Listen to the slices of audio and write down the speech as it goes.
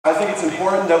I think it's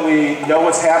important that we know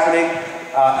what's happening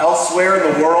elsewhere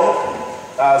in the world,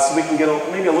 so we can get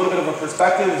maybe a little bit of a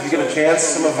perspective. If you get a chance,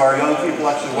 some of our young people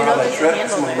actually went on that trip.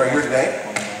 Some of them are here today.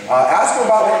 Ask them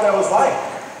about what that was like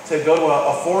to go to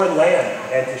a foreign land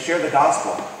and to share the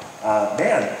gospel.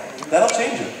 Man, that'll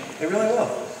change you. It really will.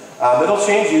 It'll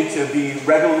change you to be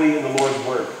regularly in the Lord's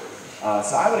Word.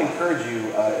 So I would encourage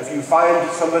you, if you find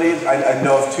somebody, I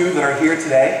know of two that are here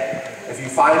today. If you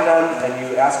find them and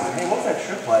you ask them, hey, what was that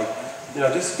trip like?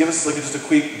 Just give us just a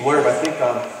quick blurb. I think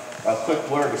I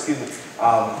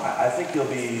think you'll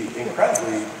be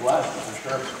incredibly blessed for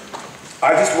sure.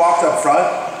 I just walked up front,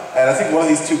 and I think one of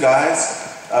these two guys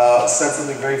said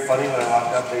something very funny when I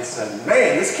walked up. They said,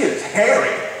 "Man, this kid is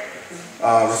hairy,"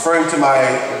 referring to my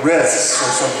wrists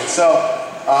or something. So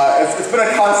it's been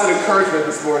a constant encouragement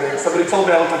this morning. Somebody told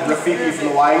me I looked like Rafiki from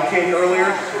The Lion King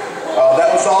earlier.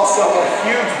 That was also a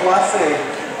huge blessing,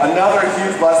 another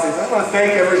huge blessing. So I just want to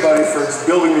thank everybody for just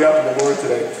building me up in the Lord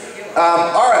today.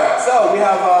 All right, so we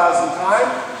have some time.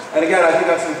 And again, I think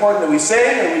that's important that we sing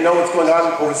and we know what's going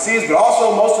on overseas, but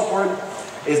also most important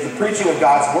is the preaching of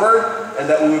God's Word and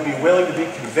that we would be willing to be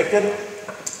convicted.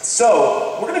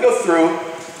 So we're going to go through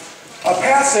a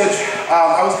passage.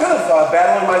 I was kind of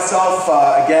battling myself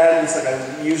again, just like I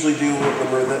usually do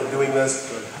when we're doing this,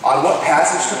 on what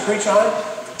passage to preach on.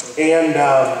 And,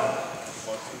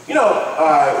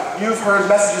 you've heard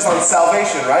messages on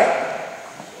salvation, right?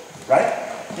 Right?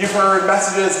 You've heard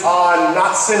messages on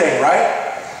not sinning, right?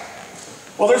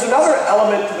 Well, there's another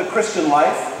element to the Christian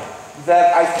life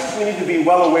that I think we need to be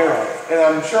well aware of. And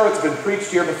I'm sure it's been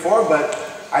preached here before, but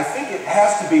I think it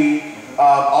has to be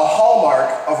a hallmark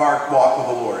of our walk with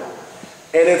the Lord.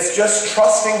 And it's just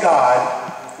trusting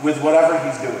God with whatever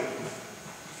He's doing.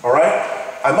 All right?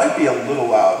 I might be a little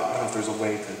loud. I don't know if there's a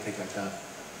way to take that down.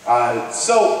 And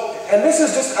this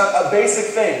is just a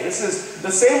basic thing. This is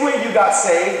the same way you got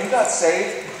saved. You got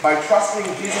saved by trusting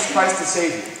Jesus Christ to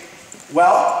save you.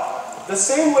 Well, the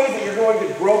same way that you're going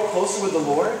to grow closer with the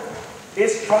Lord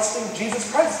is trusting Jesus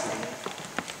Christ.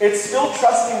 It's still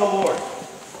trusting the Lord.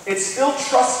 It's still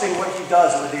trusting what He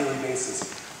does on a daily basis.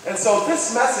 And so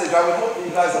this message, I would hope that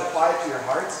you guys apply it to your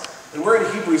hearts. And we're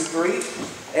in Hebrews 3.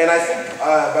 And I think,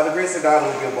 by the grace of God,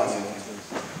 it will be a blessing.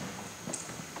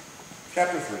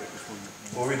 Chapter 3.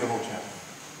 We'll read the whole chapter.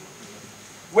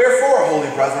 Wherefore, holy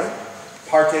brethren,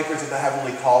 partakers of the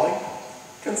heavenly calling,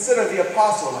 consider the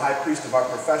apostle and high priest of our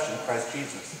profession, Christ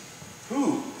Jesus,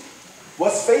 who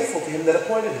was faithful to Him that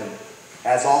appointed him,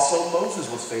 as also Moses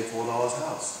was faithful in all his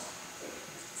house.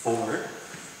 For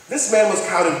this man was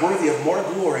counted worthy of more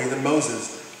glory than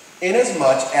Moses,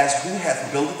 inasmuch as who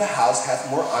hath builded the house hath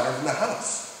more honor than the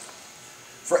house.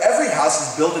 For every house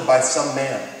is builded by some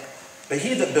man, but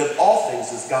he that built all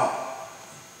things is God.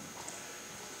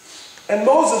 And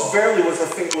Moses verily was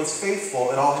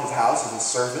faithful in all his house as a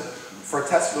servant, for a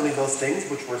testimony of those things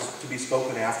which were to be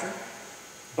spoken after.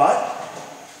 But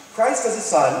Christ as a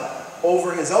son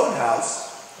over his own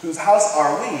house, whose house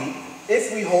are we,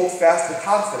 if we hold fast the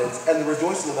confidence and the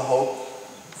rejoicing of the hope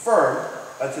firm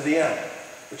unto the end.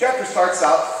 The chapter starts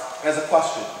out as a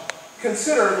question.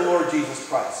 Consider the Lord Jesus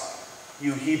Christ.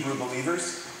 You Hebrew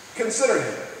believers, consider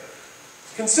Him.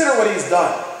 Consider what He's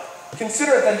done.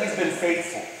 Consider that He's been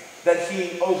faithful, that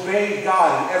He obeyed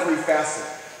God in every facet.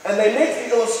 And they make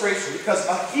the illustration because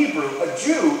a Hebrew, a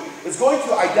Jew, is going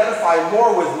to identify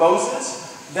more with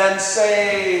Moses than,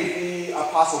 say, the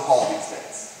Apostle Paul these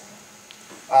days,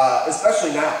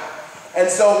 especially now. And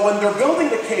so when they're building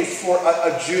the case for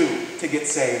a Jew to get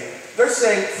saved, they're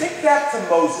saying, think back to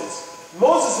Moses.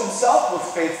 Moses himself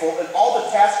was faithful in all the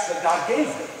tasks that God gave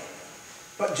him,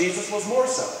 but Jesus was more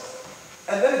so.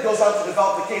 And then it goes on to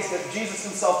develop the case that Jesus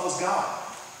himself was God.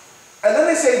 And then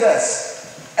they say this,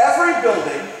 every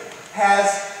building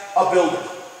has a builder,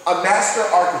 a master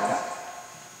architect.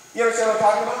 You understand what I'm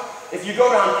talking about? If you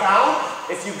go downtown,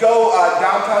 if you go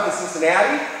downtown to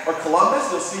Cincinnati or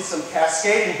Columbus, you'll see some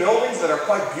cascading buildings that are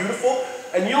quite beautiful,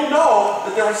 and you'll know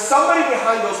that there was somebody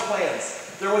behind those plans.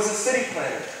 There was a city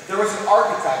planner, there was an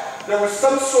architect, there was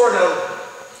some sort of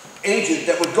agent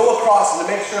that would go across and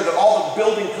to make sure that all the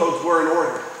building codes were in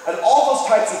order, and all those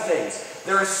types of things.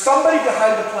 There is somebody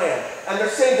behind the plan, and they're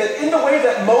saying that in the way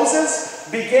that Moses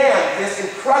began this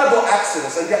incredible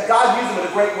exodus, and yet God used him in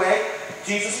a great way,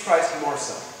 Jesus Christ more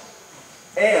so.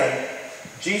 And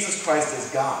Jesus Christ is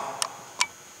God.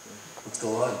 Let's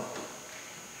go on.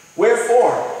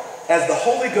 Wherefore, as the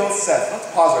Holy Ghost says,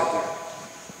 let's pause right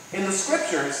there. In the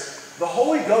Scriptures, the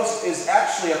Holy Ghost is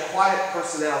actually a quiet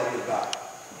personality of God.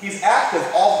 He's active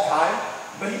all the time,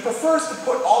 but He prefers to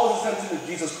put all of His attention to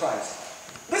Jesus Christ.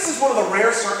 This is one of the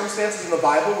rare circumstances in the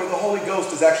Bible where the Holy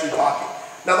Ghost is actually talking.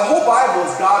 Now, the whole Bible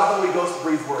is God, Holy Ghost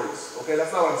breathed words. Okay,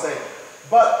 that's not what I'm saying.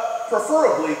 But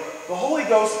preferably, the Holy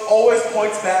Ghost always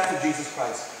points back to Jesus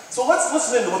Christ. So let's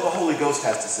listen to what the Holy Ghost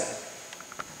has to say.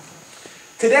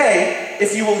 Today,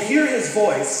 if you will hear his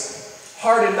voice,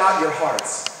 harden not your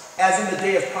hearts, as in the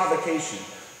day of provocation,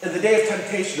 in the day of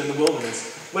temptation in the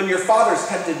wilderness, when your fathers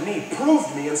tempted me,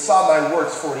 proved me, and saw my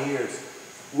works 40 years.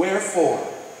 Wherefore,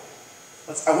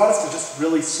 I want us to just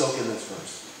really soak in this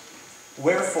verse.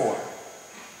 Wherefore,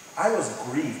 I was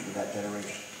grieved with that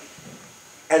generation,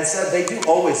 and said, they do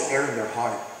always err in their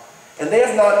heart, and they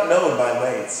have not known my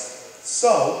ways.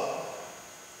 So,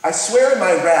 I swear in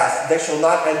my wrath, they shall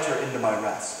not enter into my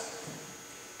rest.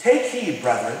 Take heed,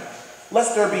 brethren,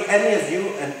 lest there be any of you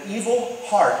an evil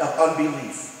heart of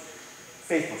unbelief,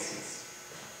 faithlessness.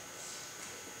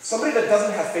 Somebody that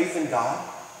doesn't have faith in God,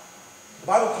 the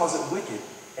Bible calls it wicked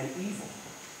and evil.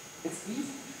 It's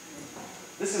evil.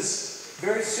 This is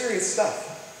very serious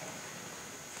stuff.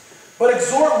 But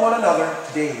exhort one another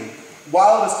daily,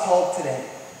 while it is called today,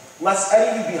 lest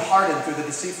any of you be hardened through the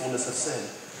deceitfulness of sin.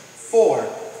 For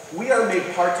we are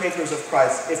made partakers of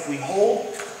Christ if we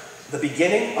hold the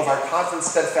beginning of our confidence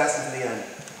steadfast unto the end.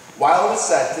 While it is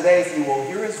said, today if you will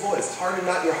hear his voice, harden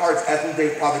not your hearts as in the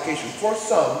day of provocation. For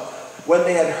some, when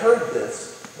they had heard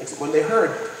this, when they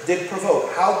heard, did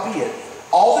provoke. Howbeit,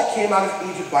 all that came out of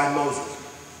Egypt by Moses.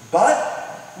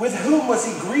 But with whom was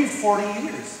he grieved 40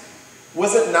 years?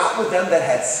 Was it not with them that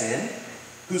had sinned,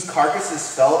 whose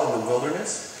carcasses fell in the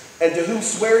wilderness? And to whom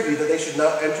sware you that they should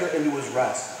not enter into his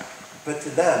rest? But to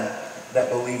them that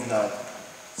believe not.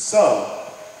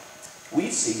 So, we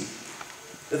see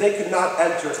that they could not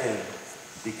enter in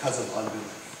because of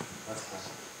unbelief. Let's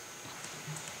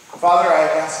pray. Father, I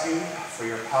ask you for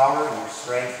your power and your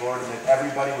strength, Lord, and that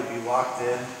everybody would be locked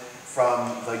in,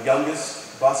 from the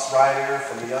youngest bus rider,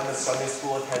 from the youngest Sunday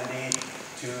school attendee,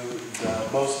 to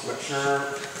the most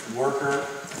mature worker,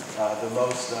 the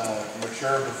most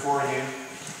mature before you.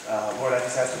 Lord, I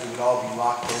just ask that we would all be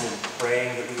locked in and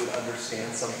praying that we would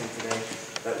understand something today,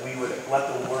 that we would let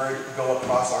the word go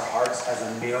across our hearts as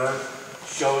a mirror,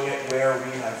 showing it where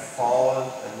we have fallen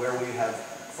and where we have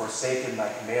forsaken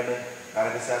thy commandment. God,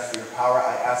 I just ask for your power.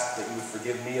 I ask that you would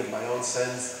forgive me of my own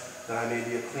sins, that I may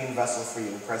be a clean vessel for you.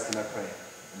 In Christ's name I pray.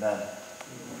 Amen.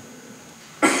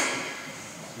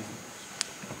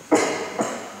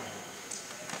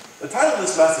 The title of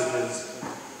this message is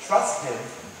Trust Him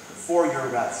for Your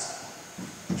Rest.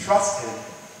 Trust Him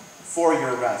for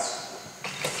your rest.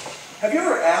 Have you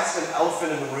ever asked an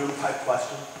elephant in the room type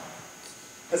question?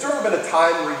 Has there ever been a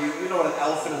time where you know what an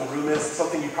elephant in the room is?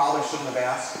 Something you probably shouldn't have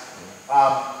asked?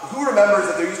 Who remembers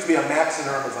that there used to be a Max and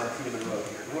Irma's on Tiedemann Road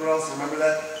here? Anyone else remember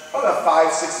that? Probably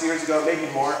about 5-6 years ago,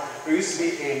 maybe more. There used to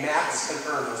be a Max and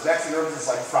Irma's. Max and Irma's is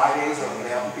like Fridays or like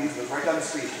an Applebee's. It was right down the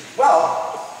street.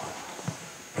 Well,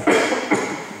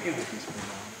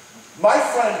 my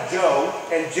friend Joe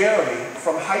and Jeremy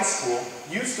from high school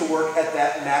used to work at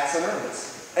that Max and Irma's.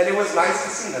 And it was nice to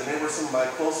see them. They were some of my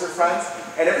closer friends.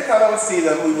 And every time I would see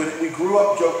them, we grew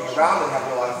up joking around and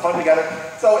having a lot of fun together.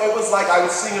 So it was like I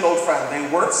was seeing an old friend. They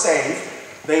weren't saved.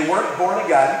 They weren't born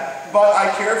again. But I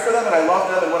cared for them and I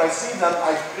loved them. And when I see them,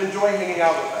 I enjoy hanging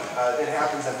out with them. It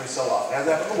happens every so often. It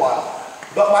hasn't happened in a while.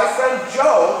 But my friend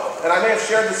Joe, and I may have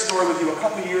shared this story with you a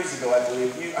couple of years ago, I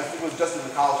believe. I think it was just in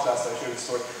the college class that I shared this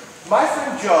story. My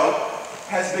friend Joe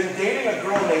has been dating a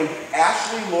girl named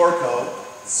Ashley Lorco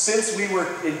since we were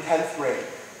in 10th grade.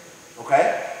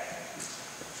 Okay?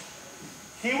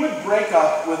 He would break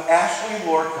up with Ashley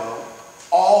Lorco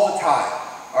all the time.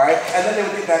 All right? And then they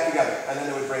would get back together. And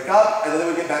then they would break up, and then they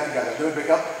would get back together. They would break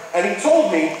up. And he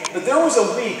told me that there was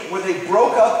a week where they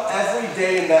broke up every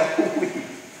day in that week.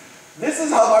 This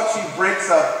is how much he breaks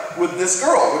up with this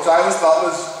girl, which I always thought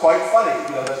was quite funny.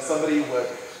 You know, that somebody would,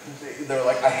 they're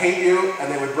like, I hate you,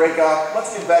 and they would break up.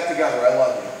 Let's get back together. I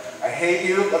love you. I hate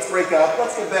you. Let's break up.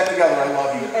 Let's get back together. I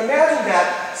love you. Imagine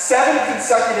that 7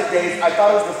 consecutive days. I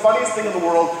thought it was the funniest thing in the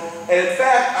world. And in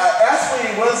fact, Ashley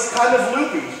was kind of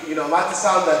loopy. You know, not to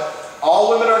sound that all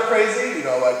women are crazy. You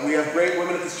know, like we have great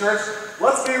women at this church.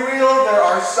 Let's be real. There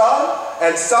are some,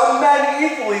 and some men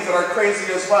equally, that are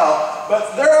crazy as well.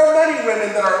 But there are many women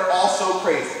that are also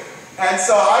crazy. And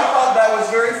so I thought that was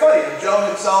very funny. And Joe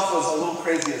himself was a little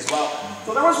crazy as well.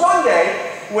 So there was one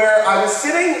day where I was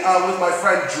sitting with my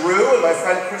friend Drew and my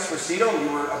friend Chris Rosito, and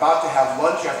we were about to have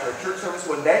lunch after a church service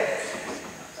one day.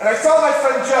 And I saw my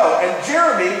friend Joe, and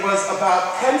Jeremy was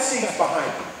about 10 seats behind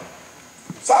me.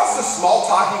 So I was just small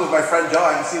talking with my friend Joe.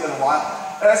 I hadn't seen him in a while.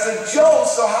 And I said, Joe,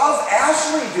 so how's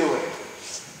Ashley doing?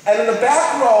 And in the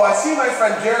back row, I see my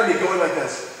friend Jeremy going like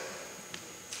this.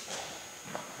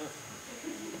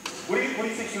 What do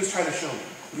you think he was trying to show me?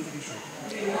 What do you think he's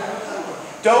drinking?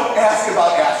 Don't ask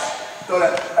about Ashley. Don't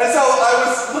ask. And so I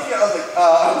was looking at, I was like,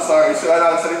 I'm sorry, should I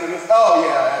not have said anything? He goes, oh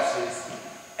yeah,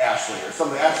 Ashley or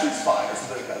something. Ashley's fine or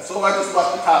something like that. So I just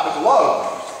left the topic alone.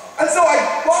 And so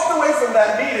I walked away from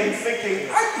that meeting thinking,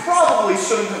 I probably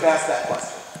shouldn't have asked that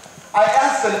question. I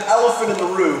asked an elephant in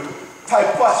the room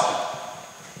type question.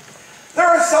 There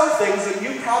are some things that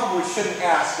you probably shouldn't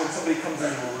ask when somebody comes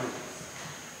into a room.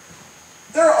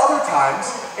 There are other times,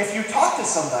 if you talk to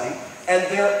somebody and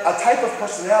they're a type of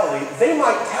personality, they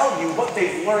might tell you what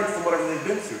they've learned from whatever they've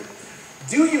been through.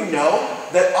 Do you know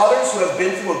that others who have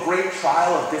been through a great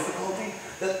trial of difficulty,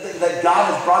 that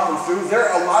God has brought them through,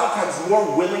 they're a lot of times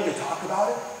more willing to talk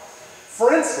about it?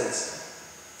 For instance,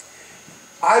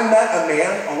 I met a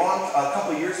man a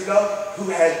couple of years ago who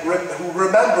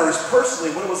remembers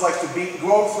personally what it was like to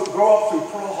grow up through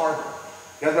Pearl Harbor.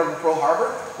 You guys remember Pearl Harbor?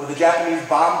 When the Japanese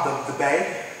bombed the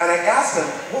bay? And I asked him,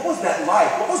 what was that like?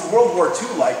 What was World War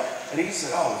II like? And he just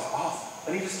said, oh, it was awful.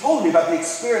 And he just told me about the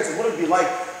experience and what it would be like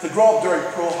to grow up during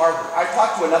Pearl Harbor. I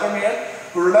talked to another man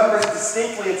who remembers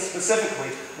distinctly and specifically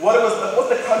what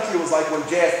the country was like when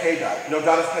JFK died. You know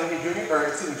John F. Kennedy Jr., or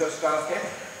excuse me, Judge John F. Kennedy?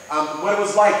 What it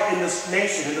was like in this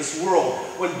nation, in this world,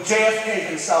 when JFK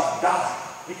himself died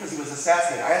because he was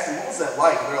assassinated. I asked him, what was that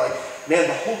like? And they're like, man,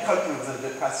 the whole country was in a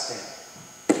depressed state.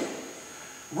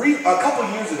 A couple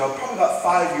years ago, probably about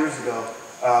 5 years ago,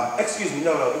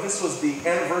 this was the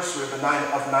anniversary of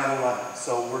 9/11,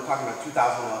 so we're talking about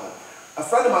 2011. A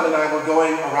friend of mine and I were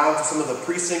going around to some of the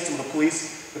precincts, some of the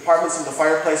police departments, some of the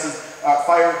fire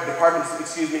departments,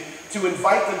 to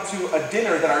invite them to a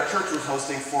dinner that our church was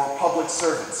hosting for public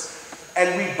servants.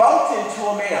 And we bumped into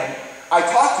a man. I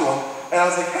talked to him, and I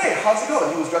was like, hey, how's it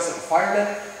going? He was dressed like a fireman,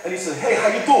 and he said, hey, how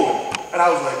you doing? And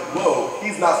I was like, whoa,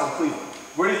 he's not from Cleveland.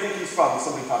 Where do you think he's from if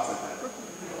somebody talks like that?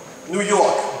 New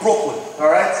York, Brooklyn,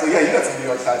 all right? So yeah, you got some New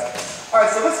York ties. All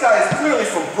right, so this guy is clearly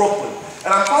from Brooklyn.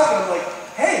 And I'm talking, I'm like,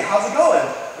 hey, how's it going?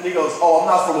 And he goes, oh, I'm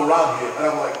not from around here.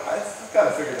 And I'm like, I've got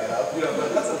to figure that out,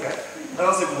 but that's okay. And I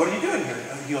was like, what are you doing here?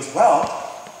 And he goes, well,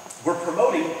 we're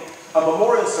promoting a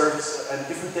memorial service and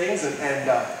different things and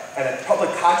a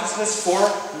public consciousness for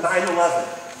 9/11.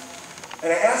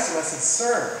 And I asked him, I said,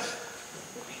 sir,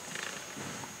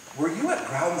 were you at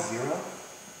Ground Zero?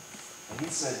 And he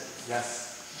said, yes,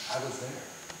 I was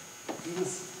there. He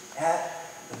was at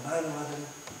the 9/11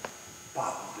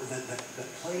 bomb. The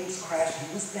planes crashed.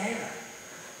 He was there.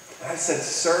 And I said,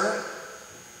 sir,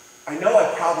 I know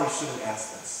I probably shouldn't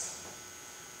ask this.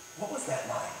 What was that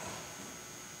like?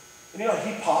 And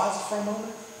he paused for a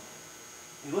moment.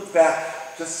 He looked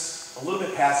back just a little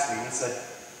bit past me and he said,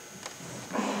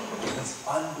 it was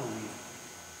unbelievable.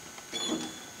 It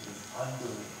was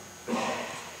unbelievable.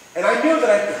 And I knew that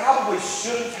I probably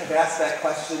shouldn't have asked that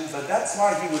question, but that's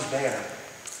why he was there.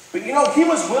 But he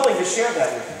was willing to share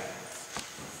that with me.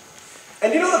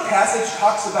 And the passage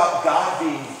talks about God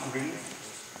being grieved,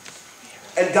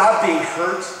 and God being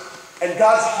hurt, and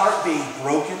God's heart being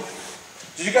broken.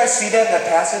 Did you guys see that in that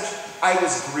passage? I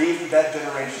was grieved with that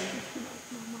generation.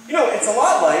 It's a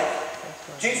lot like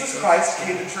Jesus Christ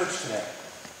came to church today.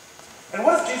 And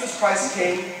what if Jesus Christ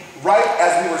came right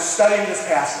as we were studying this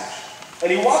passage?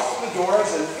 And he walked through the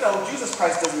doors, and Jesus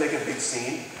Christ doesn't make a big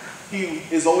scene. He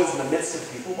is always in the midst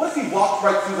of people. What if he walked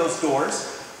right through those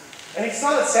doors, and he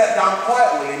sat down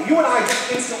quietly, and you and I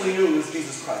just instantly knew it was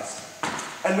Jesus Christ.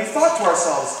 And we thought to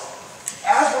ourselves,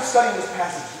 as we're studying this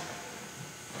passage,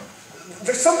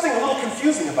 there's something a little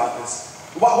confusing about this.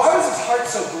 Why was his heart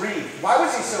so grieved? Why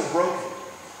was he so broken?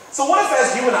 So what if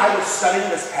as you and I were studying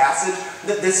this passage,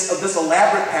 this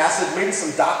elaborate passage, maybe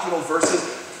some doctrinal verses,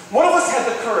 one of us had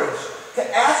the courage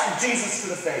to ask Jesus to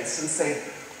the face and say,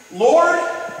 Lord,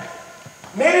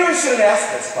 maybe we shouldn't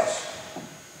ask this question.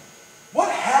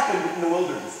 What happened in the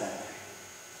wilderness that day?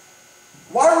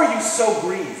 Why were you so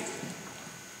grieved?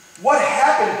 What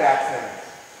happened back there?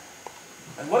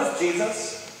 And what if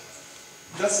Jesus,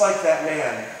 just like that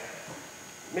man,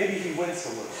 maybe he winced a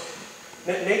little.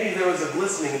 Maybe there was a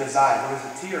glistening in his eye. There was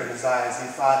a tear in his eye as he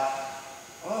thought,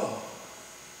 oh,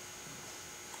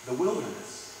 the wilderness.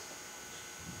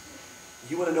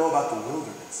 You want to know about the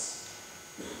wilderness.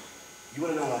 You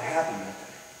want to know what happened that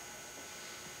day.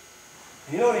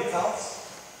 And you know what he tells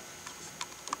us?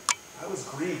 I was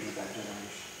grieved with that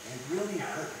generation. It really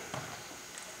hurt me.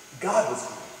 God was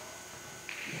grieved.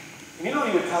 And you know what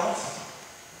he would tell us?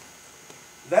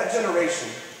 That generation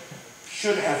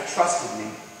should have trusted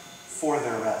me for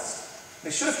their rest.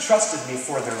 They should have trusted me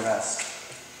for their rest.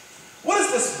 What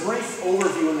is this brief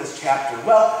overview in this chapter?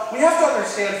 Well, we have to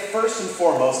understand first and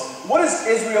foremost, what is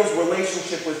Israel's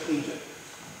relationship with Egypt?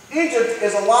 Egypt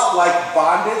is a lot like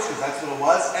bondage, because that's what it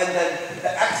was, and then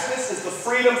the Exodus is the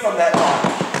freedom from that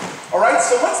bondage. All right,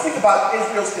 so let's think about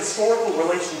Israel's historical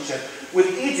relationship with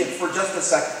Egypt for just a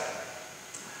second.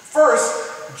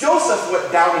 First, Joseph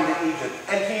went down into Egypt,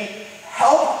 and he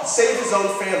helped save his own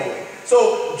family.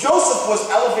 So Joseph was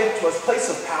elevated to a place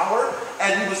of power,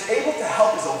 and he was able to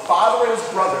help his own father and his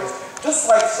brothers, just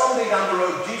like someday down the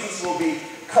road, Jesus will be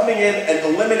coming in and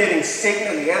eliminating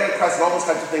Satan and the Antichrist and all those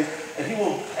kinds of things, and he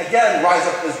will again rise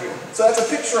up Israel. So that's a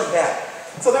picture of that.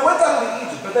 So they went down to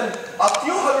Egypt, but then a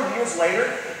few hundred years later,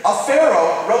 a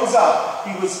pharaoh rose up.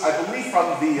 He was, I believe,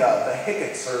 from the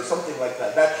Hittites or something like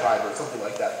that tribe or something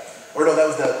like that. Or no, that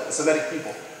was the Semitic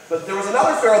people. But there was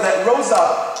another pharaoh that rose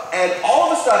up, and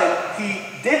all of a sudden, he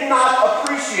did not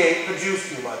appreciate the Jews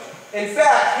too much. In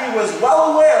fact, he was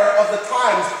well aware of the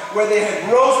times where they had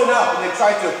risen up and they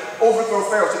tried to overthrow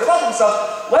Pharaoh. So they thought to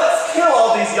themselves, let's kill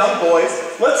all these young boys,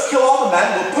 let's kill all the men,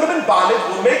 we'll put them in bondage,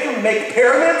 we'll make them make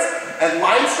pyramids and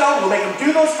limestone, we'll make them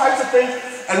do those types of things,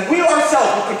 and we ourselves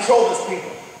will control this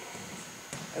people.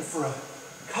 And for a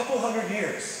couple hundred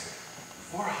years,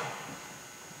 400,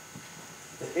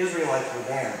 the Israelites were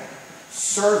there,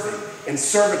 serving in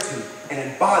servitude and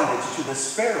in bondage to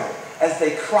this Pharaoh as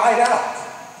they cried out.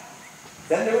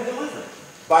 Then they were delivered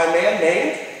by a man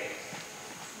named,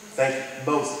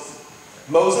 Moses.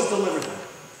 Moses delivered them.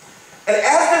 And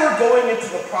as they were going into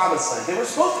the promised land, it was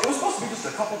supposed to be just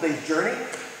a couple days journey.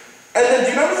 And then,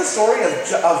 do you remember the story of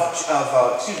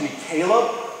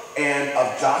Caleb and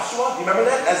of Joshua? Do you remember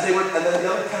that? And then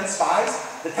the other 10 spies?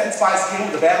 The 10 spies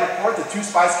came with a bad report. The 2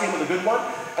 spies came with a good one.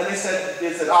 And they said,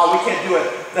 oh, we can't do it.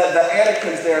 The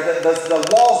Anakims there, the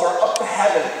walls are up to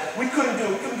heaven. We couldn't do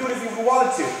it. We couldn't do it if we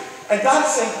wanted to. And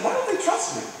God's saying, why don't they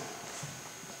trust me?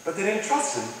 But they didn't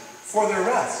trust him for their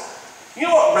rest. You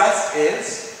know what rest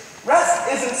is? Rest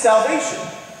isn't salvation.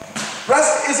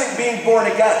 Rest isn't being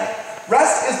born again.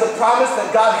 Rest is the promise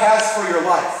that God has for your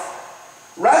life.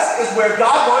 Rest is where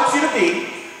God wants you to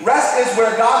be. Rest is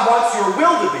where God wants your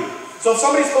will to be. So if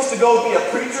somebody's supposed to go be a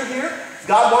preacher here,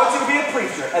 God wants you to be a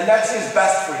preacher, and that's his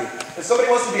best for you. If somebody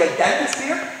wants to be a dentist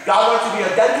here, God wants you to be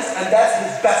a dentist, and that's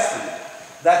his best for you.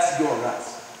 That's your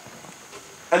rest.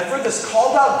 And for this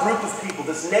called out group of people,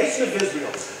 this nation of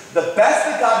Israel, the best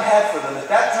that God had for them at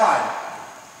that time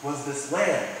was this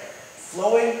land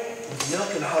flowing with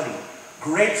milk and honey,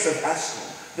 grapes of Eshcol,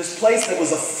 this place that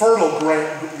was a fertile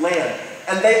land.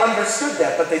 And they understood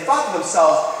that, but they thought to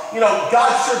themselves,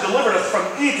 God sure delivered us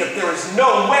from Egypt. There is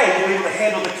no way we'll be able to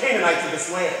handle the Canaanites of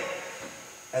this land.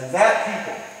 And that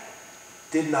people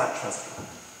did not trust God.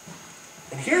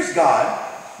 And here's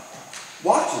God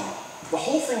watching the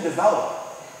whole thing develop.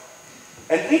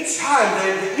 And each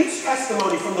time, each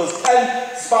testimony from those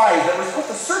 10 spies that were supposed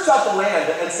to search out the land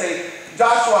and say,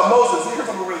 Joshua, Moses, here's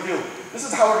what we're going to do. This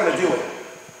is how we're going to do it.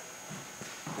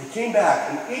 They came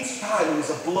back, and each time it was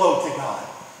a blow to God.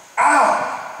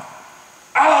 Ow!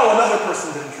 Ow, another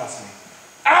person didn't trust me.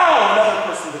 Ow, another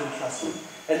person didn't trust me.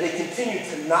 And they continued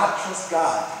to not trust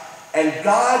God. And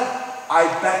God, I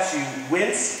bet you,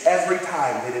 winced every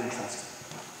time they didn't trust him.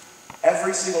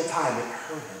 Every single time it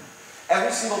hurt him.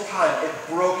 Every single time it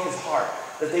broke his heart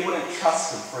that they wouldn't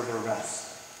trust him for their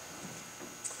rest.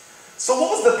 So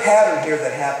what was the pattern here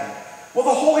that happened? Well,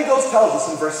 the Holy Ghost tells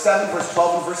us in verse 7, verse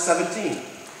 12, and verse 17.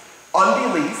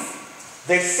 Unbelief,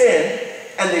 they sinned,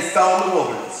 and they fell in the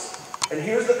wilderness. And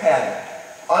here's the pattern.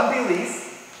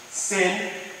 Unbelief,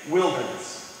 sin,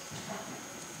 wilderness.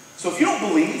 So if you don't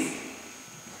believe,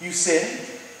 you sin,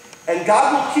 and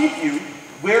God will keep you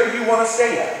where you want to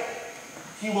stay at.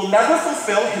 He will never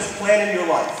fulfill his plan in your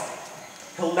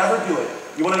life. He'll never do it.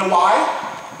 You want to know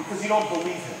why? Because you don't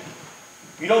believe him.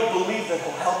 You don't believe that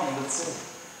he'll help you with sin.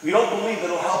 You don't believe that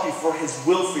he'll help you for his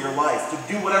will for your life,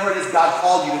 to do whatever it is God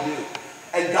called you to do.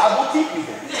 And God will keep you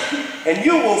there. And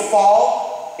you will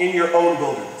fall in your own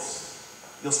wilderness.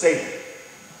 You'll stay there.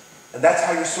 And that's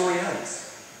how your story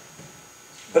ends.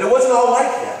 But it wasn't all like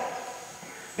that.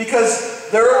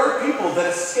 Because there are people that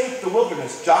escaped the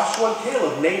wilderness, Joshua and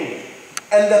Caleb namely.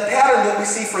 And the pattern that we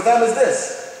see for them is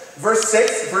this. Verse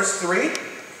 6, verse 3,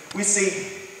 we see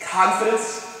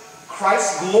confidence,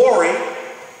 Christ's glory,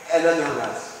 and then their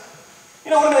rest. I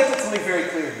want to make something very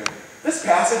clear here. This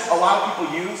passage, a lot of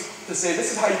people use to say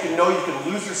this is how you can know you can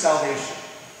lose your salvation.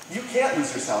 You can't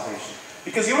lose your salvation.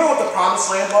 Because you know what the promised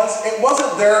land was? It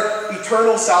wasn't their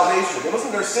eternal salvation. It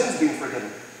wasn't their sins being forgiven.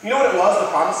 You know what it was,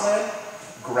 the promised land?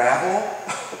 Gravel,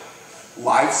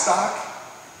 livestock,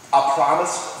 a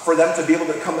promise for them to be able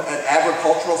to become an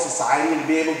agricultural society and to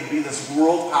be able to be this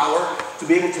world power, to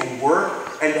be able to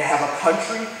work and to have a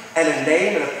country and a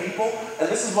name and a people. And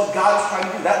this is what God is trying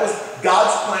to do. That was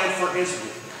God's plan for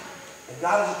Israel. And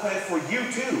God has a plan for you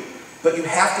too. But you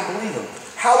have to believe him.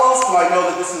 How else do I know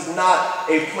that this is not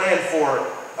a plan for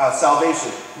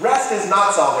salvation? Rest is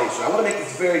not salvation. I want to make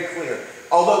this very clear.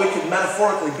 Although it could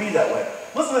metaphorically be that way.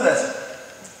 Listen to this.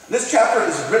 This chapter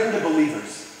is written to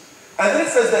believers. And then it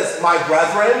says this, my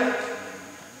brethren,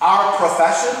 our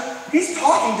profession. He's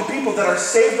talking to people that are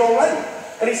saved already.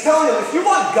 And he's telling them, if you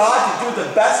want God to do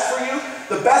the best for you,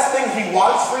 the best thing he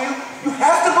wants for you, you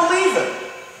have to believe him.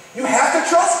 You have to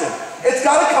trust him. It's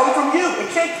got to come from you. It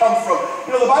can't come from,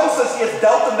 the Bible says he has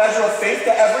dealt the measure of faith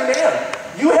to every man.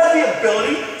 You have the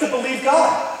ability to believe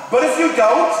God. But if you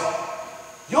don't,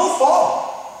 you'll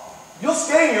fall. You'll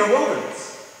stay in your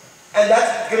wilderness. And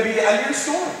that's going to be the end of your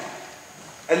story.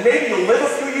 And maybe you'll live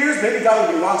a few years. Maybe God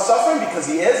will be long-suffering because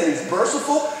he is, and he's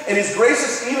merciful, and he's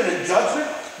gracious even in judgment.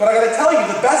 But I got to tell you,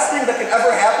 the best thing that can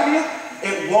ever happen to you,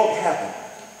 it won't happen.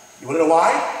 You want to know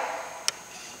why?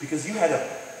 Because you had a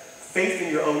faith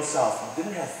in your own self. You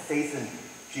didn't have faith in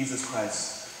Jesus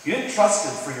Christ. You didn't trust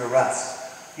him for your rest.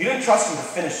 You didn't trust him to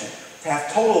finish it, to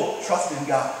have total trust in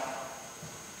God.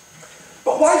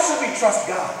 But why should we trust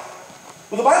God?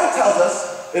 Well, the Bible tells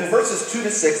us in verses 2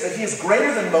 to 6 that he is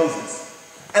greater than Moses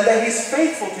and that he's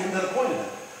faithful to him that appointed him.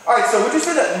 All right, so would you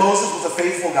say that Moses was a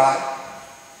faithful guy?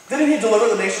 Didn't he deliver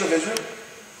the nation of Israel?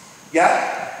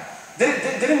 Yeah?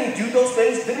 Didn't he do those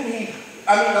things? Didn't he?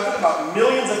 I think about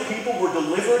millions of people were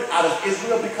delivered out of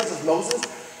Israel because of Moses.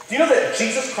 Do you know that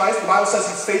Jesus Christ, the Bible says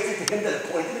he's faithful to him that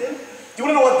appointed him? Do you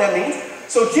want to know what that means?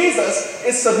 So Jesus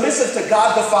is submissive to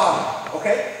God the Father,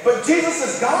 okay? But Jesus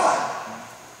is God.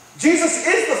 Jesus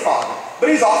is the Father, but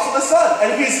he's also the Son.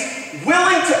 And he's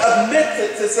willing to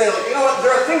admit to say, like, you know what,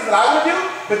 there are things that I want to do,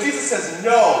 but Jesus says,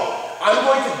 no, I'm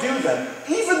going to do them,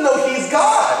 even though he's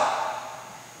God.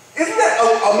 Isn't that,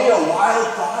 a wild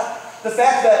thought? The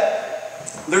fact that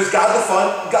there's God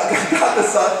the God the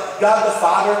Son, God the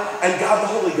Father, and God the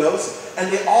Holy Ghost,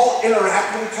 and they all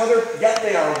interact with each other, yet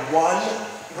they are one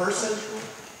person.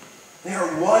 They are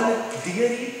one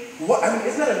deity.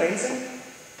 Isn't that amazing?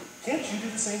 Can't you do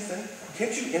the same thing?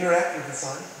 Can't you interact with the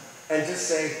Son and just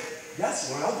say,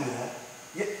 yes, Lord, I'll do that.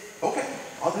 Yeah, okay,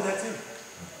 I'll do that too.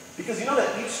 Because you know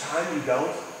that each time you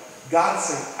don't, God is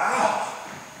saying, ow,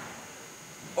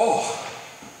 oh,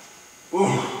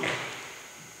 ooh,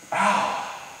 ow,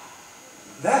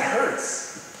 that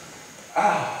hurts,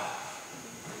 ow.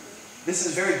 This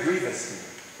is very grievous to me.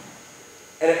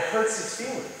 And it hurts his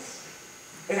feelings.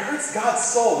 It hurts God's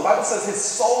soul. The Bible says his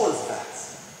soul is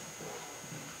vexed.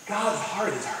 God's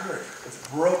heart is hurt. It's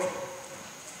broken.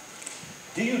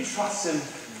 Do you trust him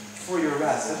for your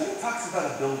rest? I think it talks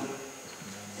about a building.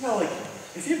 Like,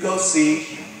 if you go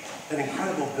see an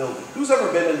incredible building. Who's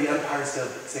ever been in the Empire State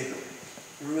Building?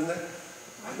 You ever been there?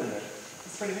 I've been there.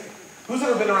 It's pretty neat. Who's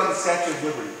ever been around the Statue of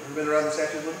Liberty? Ever been around the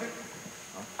Statue of Liberty?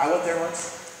 I went there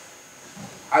once.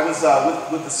 I was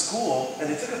with the school, and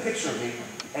they took a picture of me,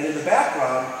 and in the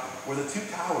background were the two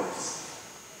towers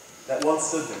that once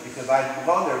stood there, because I'd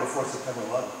gone there before September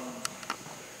 11th.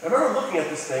 I remember looking at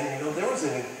this thing, there was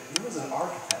an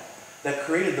architect that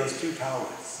created those two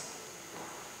towers.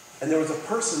 And there was a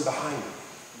person behind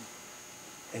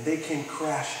it. And they came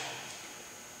crashing.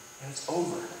 And it's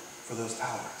over for those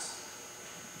towers.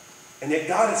 And yet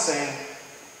God is saying,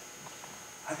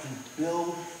 I can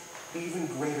build even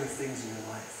greater things in your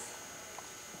life.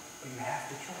 But you have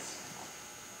to trust me.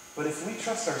 But if we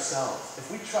trust ourselves,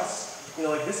 if we trust,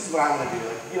 this is what I want to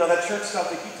do. That church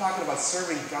stuff, they keep talking about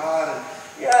serving God. And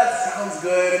yeah, it sounds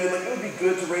good. it would be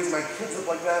good to raise my kids up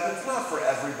like that. But it's not for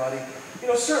everybody.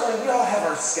 Certainly we all have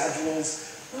our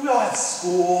schedules, and we all have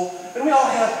school, and we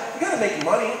got to make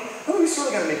money. We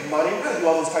certainly got to make money, we got to do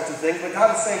all those types of things, but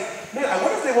God is saying, man, I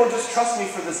wonder if they won't just trust me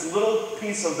for this little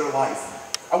piece of their life.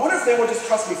 I wonder if they won't just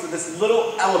trust me for this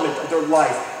little element of their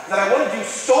life, that I want to do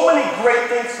so many great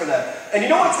things for them. And you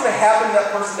know what's going to happen to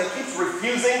that person that keeps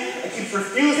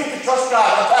refusing to trust God?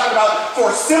 I'm talking about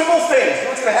for simple things. You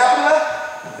know what's going to happen to them?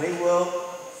 They will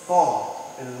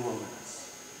fall into the wilderness.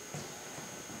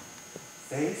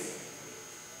 Faith,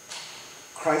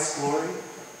 Christ's glory,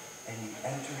 and you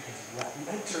enter his rest. You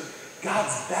enter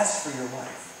God's best for your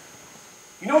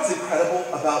life. You know what's incredible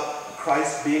about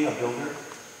Christ being a builder?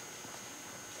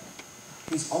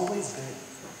 He's always been.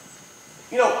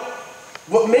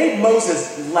 What made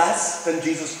Moses less than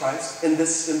Jesus Christ in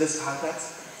this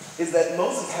context is that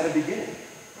Moses had a beginning.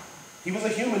 He was a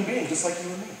human being, just like you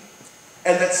and me.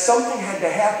 And that something had to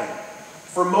happen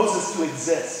for Moses to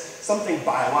exist. Something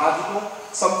biological,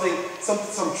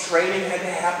 some training had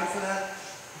to happen for that.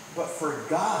 But for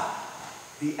God,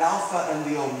 the Alpha and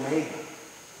the Omega,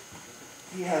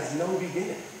 he has no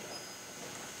beginning.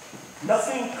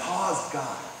 Nothing caused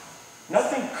God.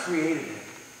 Nothing created it.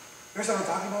 You understand what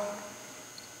I'm talking about?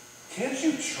 Can't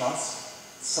you trust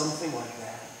something like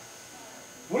that?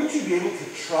 Wouldn't you be able to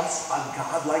trust a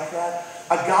God like that?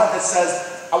 A God that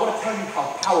says, I want to tell you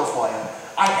how powerful I am.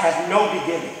 I have no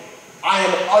beginning. I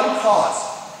am uncaused.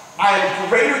 I am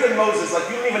greater than Moses. Like,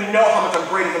 you don't even know how much I'm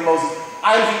greater than Moses.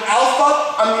 I am the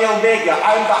Alpha, I'm the Omega.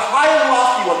 I am the high and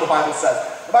lofty one, the Bible says.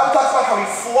 The Bible talks about how he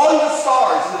flung the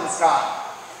stars into the sky.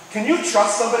 Can you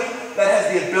trust somebody that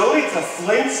has the ability to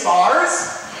fling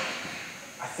stars?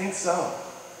 I think so.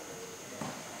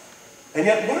 And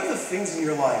yet, what are the things in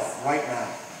your life right now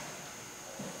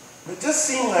that just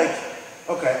seem like,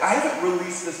 okay, I haven't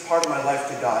released this part of my life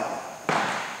to God yet.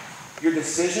 Your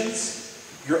decisions,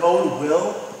 your own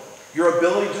will, your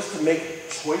ability just to make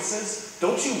choices,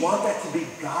 don't you want that to be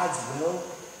God's will?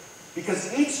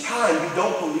 Because each time you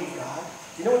don't believe God,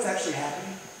 do you know what's actually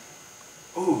happening?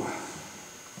 Ooh.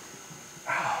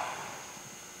 Ow.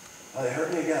 Oh, they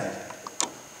hurt me again.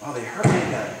 Oh, they hurt me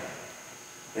again.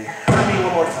 They hurt me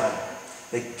one more time.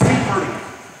 They keep hurting me.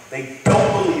 They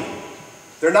don't believe me.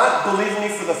 They're not believing me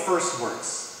for the first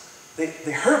words.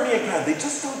 They hurt me again. They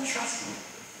just don't trust me.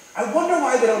 I wonder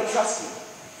why they don't trust me.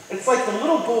 It's like the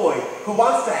little boy who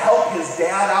wants to help his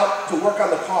dad out to work on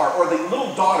the car, or the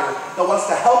little daughter that wants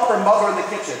to help her mother in the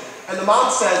kitchen. And the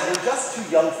mom says, you're just too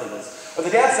young for this. Or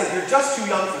the dad says, you're just too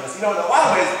young for this. You know, in a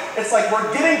lot of ways, it's like we're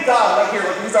getting God right here,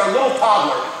 like he's our little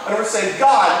toddler. And we're saying,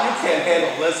 God, you can't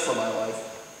handle this for my life.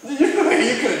 You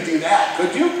couldn't do that,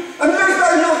 could you? I mean, there's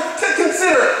not, to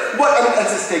consider what, I mean,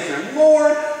 let's just take your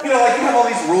Lord. You know, like you have all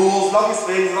these rules and all these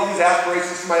things and all these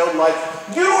aspirations for my own life.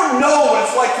 You don't know what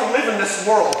it's like to live in this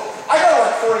world. I gotta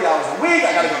work 40 hours a week,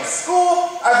 I gotta go to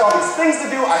school, I have all these things to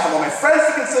do, I have all my friends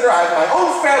to consider, I have my own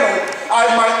family,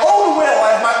 I have my own will, I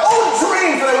have my own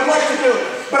dreams that I would like to do,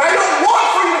 but I don't want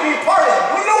for you to be a part of them.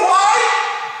 You know why?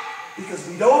 Because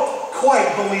we don't quite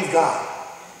believe God.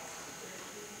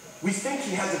 We think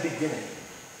he has a beginning.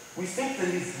 We think that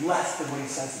he's less than what he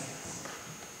says he is.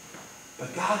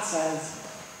 But God says,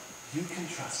 you can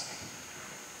trust me.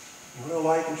 You know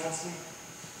why you can trust me?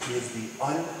 He is the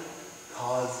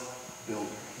uncaused builder.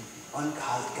 He's the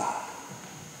uncaused God.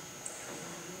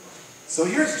 So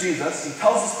here's Jesus. He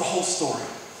tells us the whole story.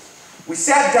 We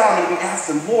sat down and we asked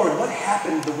him, Lord, what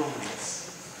happened in the wilderness?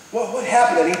 What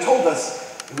happened? And he told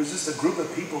us it was just a group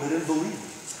of people that didn't believe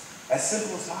him. As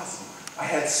simple as possible. I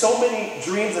had so many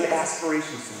dreams and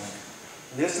aspirations for them.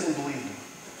 And they just didn't believe me.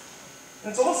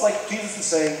 And it's almost like Jesus is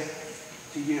saying,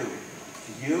 to you,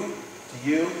 to you, to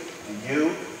you, to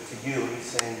you, to you. And he's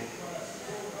saying,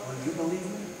 will you believe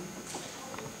me?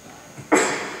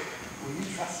 Will you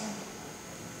trust me?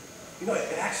 You know,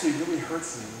 it actually really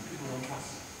hurts me when people don't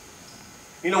trust me.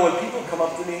 You know, when people come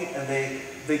up to me and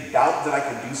they doubt that I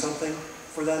can do something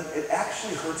for them, it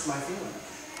actually hurts my feelings.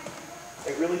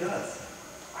 It really does.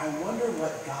 I wonder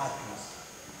what God does.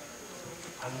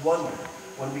 I wonder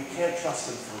when we can't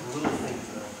trust him for little things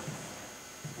in our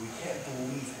life. We can't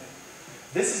believe him.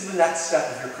 This is the next step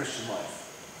of your Christian life.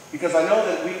 Because I know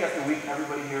that week after week,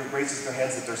 everybody here raises their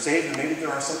hands that they're saved, and maybe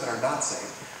there are some that are not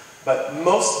saved. But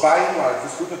most, by and large,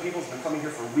 this group of people has been coming here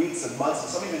for weeks and months, and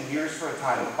some even years for a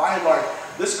time. But by and large,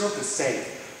 this group is saved.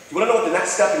 Do you want to know what the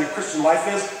next step in your Christian life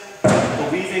is?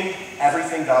 Believing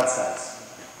everything God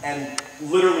says. And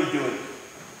literally doing it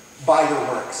by your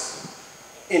works.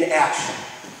 In action.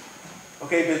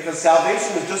 Okay, because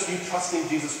salvation is just you trusting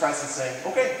Jesus Christ and saying,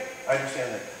 okay, I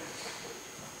understand that.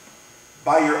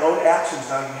 By your own actions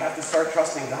now, you have to start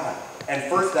trusting God. And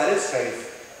first, that is faith.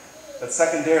 But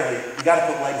secondarily, you got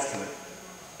to put legs to it.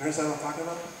 You understand what I'm talking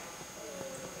about?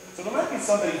 So there might be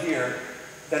somebody here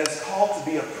that is called to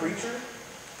be a preacher,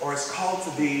 or is called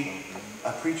to be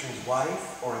a preacher's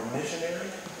wife, or a missionary,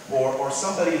 or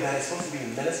somebody that is supposed to be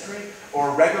in ministry, or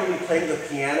regularly playing the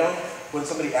piano when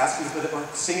somebody asks you to play it, or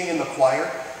singing in the choir,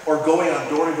 or going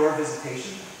on door-to-door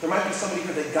visitation. There might be somebody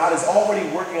here that God is already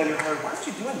working on your heart. Why aren't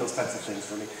you doing those types of things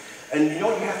for me? And you know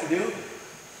what you have to do?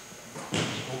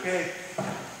 Okay,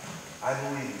 I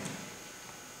believe you.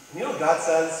 And you know what God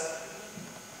says?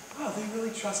 Oh, they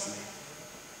really trust me.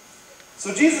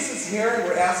 So Jesus is here and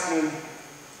we're asking him,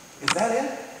 is that it?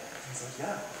 He says,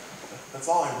 yeah, that's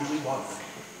all I really want from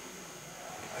you.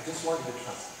 I just want you to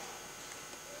trust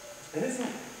me. And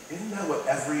isn't that what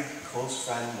every close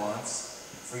friend wants?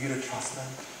 For you to trust them?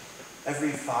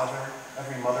 Every father,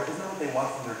 every mother, isn't that what they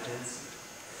want from their kids?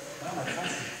 Mom, I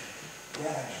trust you.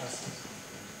 Dad, I trust you.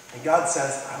 And God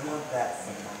says, I want that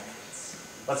from my kids.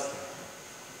 Let's pray.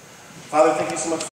 Father, thank you so much.